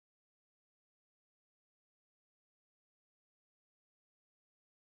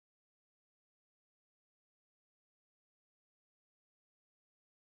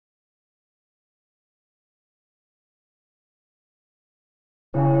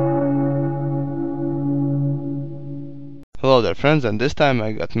Hello there friends, and this time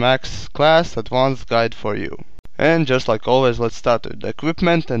I got Max class advanced guide for you. And just like always, let's start with the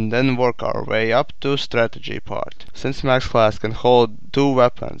equipment and then work our way up to strategy part. Since Max class can hold two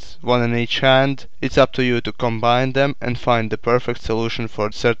weapons, one in each hand, it's up to you to combine them and find the perfect solution for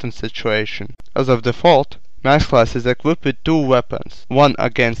a certain situation. As of default, Max class is equipped with two weapons, one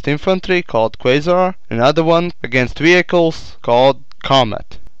against infantry called Quasar, and another one against vehicles called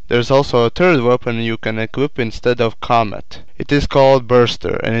Comet. There's also a third weapon you can equip instead of Comet. It is called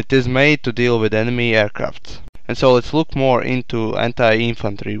Burster, and it is made to deal with enemy aircrafts. And so let's look more into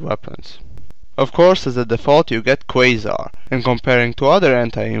anti-infantry weapons. Of course, as a default you get Quasar, and comparing to other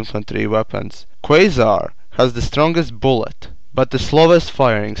anti-infantry weapons, Quasar has the strongest bullet, but the slowest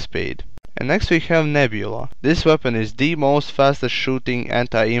firing speed. And next we have Nebula. This weapon is the most fastest shooting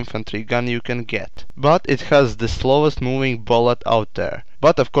anti-infantry gun you can get, but it has the slowest moving bullet out there.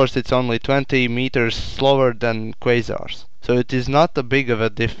 But of course it's only 20 meters slower than Quasar's, so it is not a big of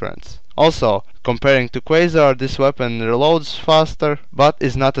a difference. Also, comparing to Quasar, this weapon reloads faster, but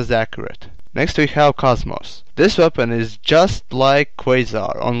is not as accurate. Next we have Cosmos. This weapon is just like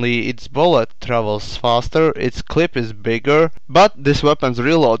Quasar, only its bullet travels faster, its clip is bigger, but this weapon's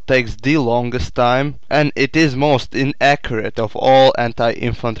reload takes the longest time, and it is most inaccurate of all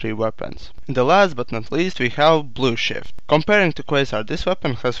anti-infantry weapons. And the last but not least we have Blue Shift. Comparing to Quasar, this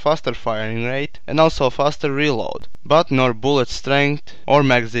weapon has faster firing rate and also faster reload, but nor bullet strength or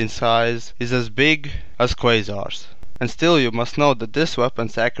magazine size is as big as Quasar's. And still you must know that this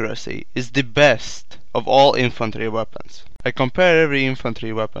weapon's accuracy is the best of all infantry weapons. I compare every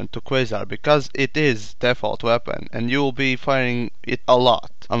infantry weapon to Quasar because it is default weapon and you will be firing it a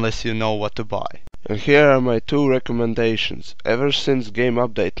lot unless you know what to buy. And here are my two recommendations. Ever since game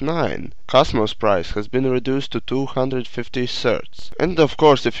update 9, Cosmos price has been reduced to 250 certs. And of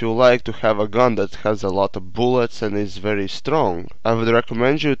course, if you like to have a gun that has a lot of bullets and is very strong, I would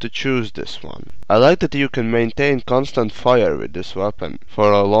recommend you to choose this one. I like that you can maintain constant fire with this weapon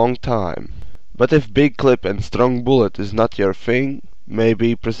for a long time. But if big clip and strong bullet is not your thing,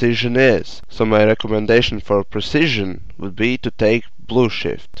 maybe precision is. So my recommendation for precision would be to take Blue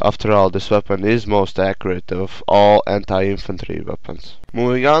Shift. After all, this weapon is most accurate of all anti-infantry weapons.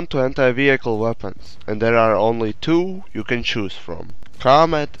 Moving on to anti-vehicle weapons, and there are only two you can choose from: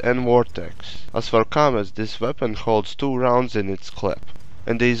 Comet and Vortex. As for Comet, this weapon holds 2 rounds in its clip.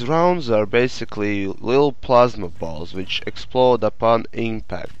 And these rounds are basically little plasma balls which explode upon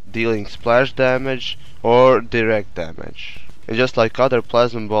impact, dealing splash damage or direct damage. And just like other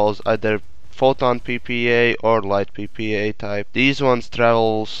plasma balls, either photon PPA or light PPA type, these ones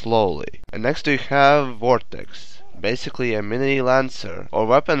travel slowly. And next we have Vortex, basically a mini lancer or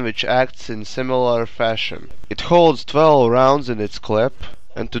weapon which acts in similar fashion. It holds 12 rounds in its clip,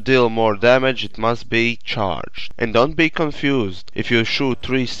 and to deal more damage it must be charged. And don't be confused, if you shoot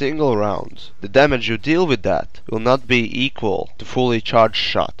 3 single rounds, the damage you deal with that will not be equal to fully charged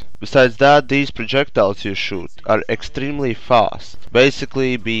shot. Besides that, these projectiles you shoot are extremely fast,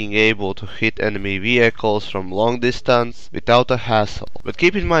 basically being able to hit enemy vehicles from long distance without a hassle. But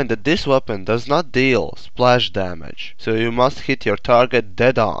keep in mind that this weapon does not deal splash damage, so you must hit your target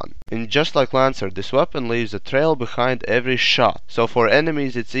dead on. And just like Lancer, this weapon leaves a trail behind every shot, so for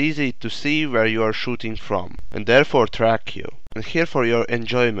enemies it's easy to see where you are shooting from, and therefore track you. And here for your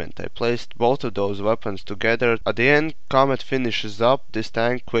enjoyment, I placed both of those weapons together. At the end, Comet finishes up this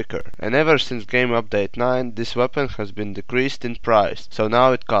tank quicker. And ever since game update 9, this weapon has been decreased in price, so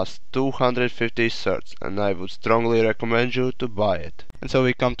now it costs 250 certs, and I would strongly recommend you to buy it. And so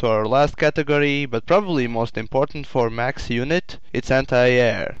we come to our last category, but probably most important for max unit, it's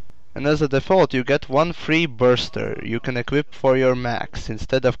anti-air. And as a default you get one free Burster you can equip for your max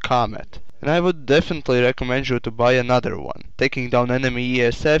instead of Comet. And I would definitely recommend you to buy another one. Taking down enemy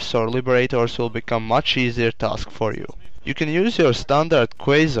ESFs or Liberators will become much easier task for you. You can use your standard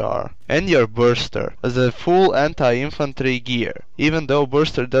Quasar and your Burster as a full anti-infantry gear. Even though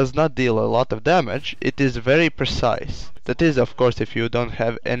Burster does not deal a lot of damage, it is very precise. That is, of course, if you don't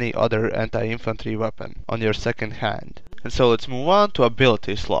have any other anti-infantry weapon on your second hand. And so let's move on to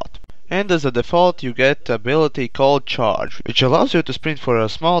ability slot. And as a default you get ability called Charge, which allows you to sprint for a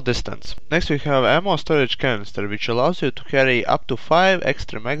small distance. Next we have Ammo Storage Canister, which allows you to carry up to 5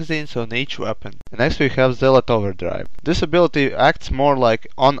 extra magazines on each weapon. And next we have Zealot Overdrive. This ability acts more like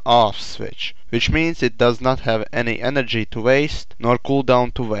on-off switch, which means it does not have any energy to waste nor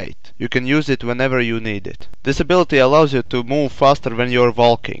cooldown to wait. You can use it whenever you need it. This ability allows you to move faster when you're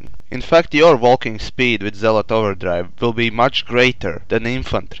walking. In fact, your walking speed with Zealot Overdrive will be much greater than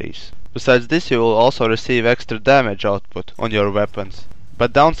infantry's. Besides this, you will also receive extra damage output on your weapons.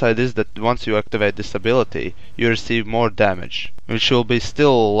 But downside is that once you activate this ability, you receive more damage, which will be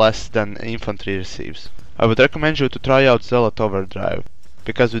still less than infantry receives. I would recommend you to try out Zealot Overdrive,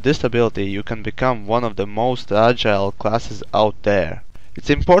 because with this ability you can become one of the most agile classes out there.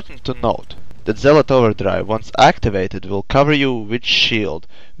 It's important to note that Zealot Overdrive, once activated, will cover you with shield,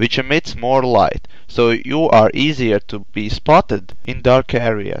 which emits more light, so you are easier to be spotted in dark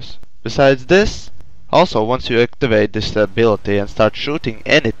areas. Besides this, also once you activate this ability and start shooting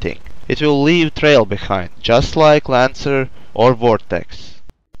anything, it will leave trail behind, just like Lancer or Vortex.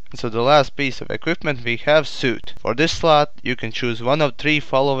 So the last piece of equipment we have Suit. For this slot you can choose one of 3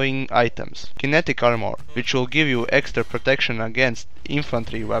 following items. Kinetic Armor, which will give you extra protection against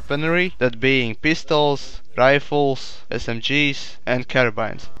infantry weaponry, that being pistols, rifles, SMGs and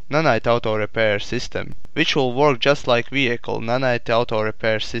carbines. Nanite Auto Repair System, which will work just like vehicle Nanite Auto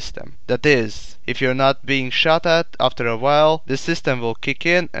Repair System. That is, if you're not being shot at, after a while, this system will kick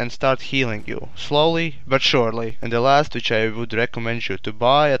in and start healing you, slowly but surely. And the last, which I would recommend you to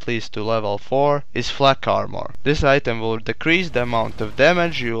buy at least to level 4, is Flak Armor. This item will decrease the amount of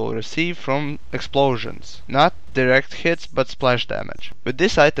damage you will receive from explosions. Not direct hits, but splash damage. With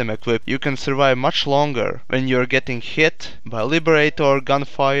this item equipped, you can survive much longer when you're getting hit by Liberator,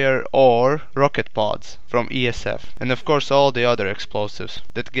 gunfire or rocket pods from ESF, and of course all the other explosives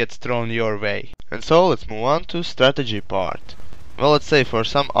that gets thrown your way. And so let's move on to strategy part. Well, let's say for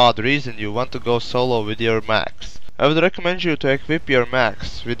some odd reason you want to go solo with your Max. I would recommend you to equip your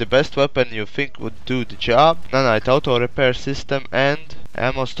Max with the best weapon you think would do the job, Nanite Auto Repair System and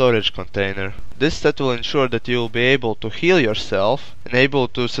Ammo Storage Container. This set will ensure that you will be able to heal yourself and able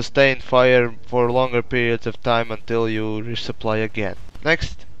to sustain fire for longer periods of time until you resupply again.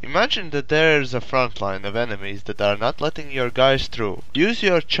 Next, imagine that there's a front line of enemies that are not letting your guys through. Use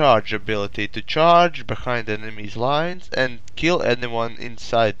your charge ability to charge behind enemies' lines and kill anyone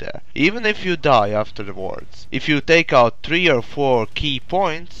inside there, even if you die afterwards. If you take out 3 or 4 key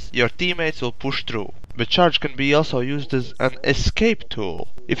points, your teammates will push through. The charge can be also used as an escape tool.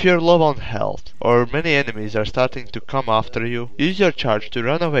 If you're low on health, or many enemies are starting to come after you, use your charge to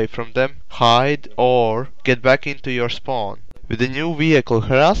run away from them, hide, or get back into your spawn. With the new vehicle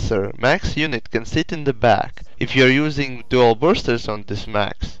Harasser, Max unit can sit in the back. If you're using dual boosters on this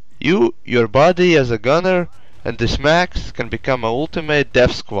Max, your body as a gunner, and this Max can become an ultimate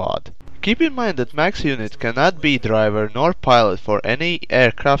death squad. Keep in mind that Max unit cannot be driver nor pilot for any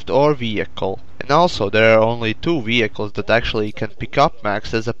aircraft or vehicle. And also there are only 2 vehicles that actually can pick up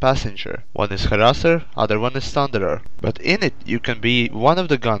Max as a passenger. One is Harasser, other one is Thunderer. But in it you can be one of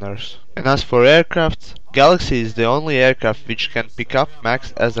the gunners. And as for aircrafts, Galaxy is the only aircraft which can pick up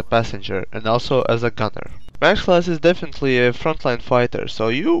Max as a passenger and also as a gunner. Max class is definitely a frontline fighter, so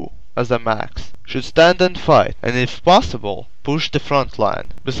you, as a Max, should stand and fight, and if possible, push the front line.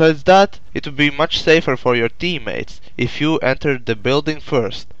 Besides that, it would be much safer for your teammates if you entered the building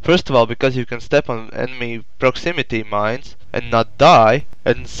first. First of all, because you can step on enemy proximity mines and not die,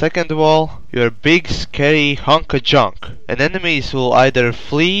 and second of all, you're a big scary hunk of junk, and enemies will either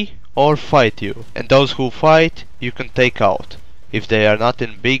flee or fight you, and those who fight you can take out if they are not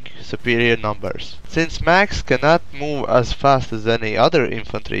in big superior numbers. Since Max cannot move as fast as any other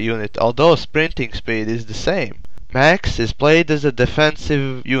infantry unit, although sprinting speed is the same, Max is played as a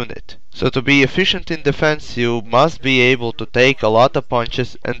defensive unit. So to be efficient in defense you must be able to take a lot of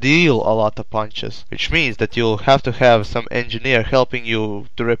punches and deal a lot of punches, which means that you'll have to have some engineer helping you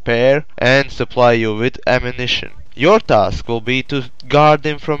to repair and supply you with ammunition. Your task will be to guard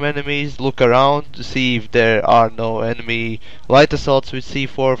them from enemies, look around to see if there are no enemy light assaults with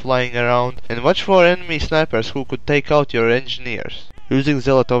C4 flying around, and watch for enemy snipers who could take out your engineers. Using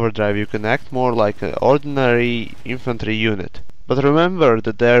Zealot Overdrive you can act more like an ordinary infantry unit. But remember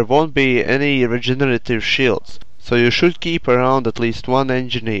that there won't be any regenerative shields, so you should keep around at least one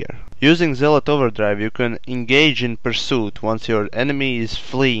engineer. Using Zealot Overdrive you can engage in pursuit once your enemy is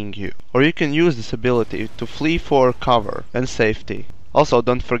fleeing you, or you can use this ability to flee for cover and safety. Also,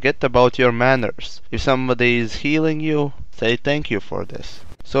 don't forget about your manners. If somebody is healing you, say thank you for this.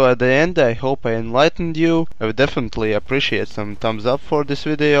 So at the end, I hope I enlightened you. I would definitely appreciate some thumbs up for this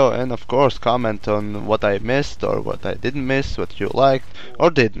video, and of course comment on what I missed or what I didn't miss, what you liked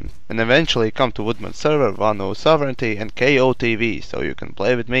or didn't. And eventually come to Woodman server, Wano Sovereignty and KOTV so you can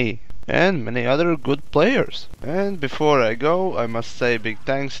play with me and many other good players. And before I go, I must say big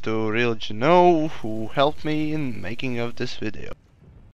thanks to Realjno who helped me in making of this video.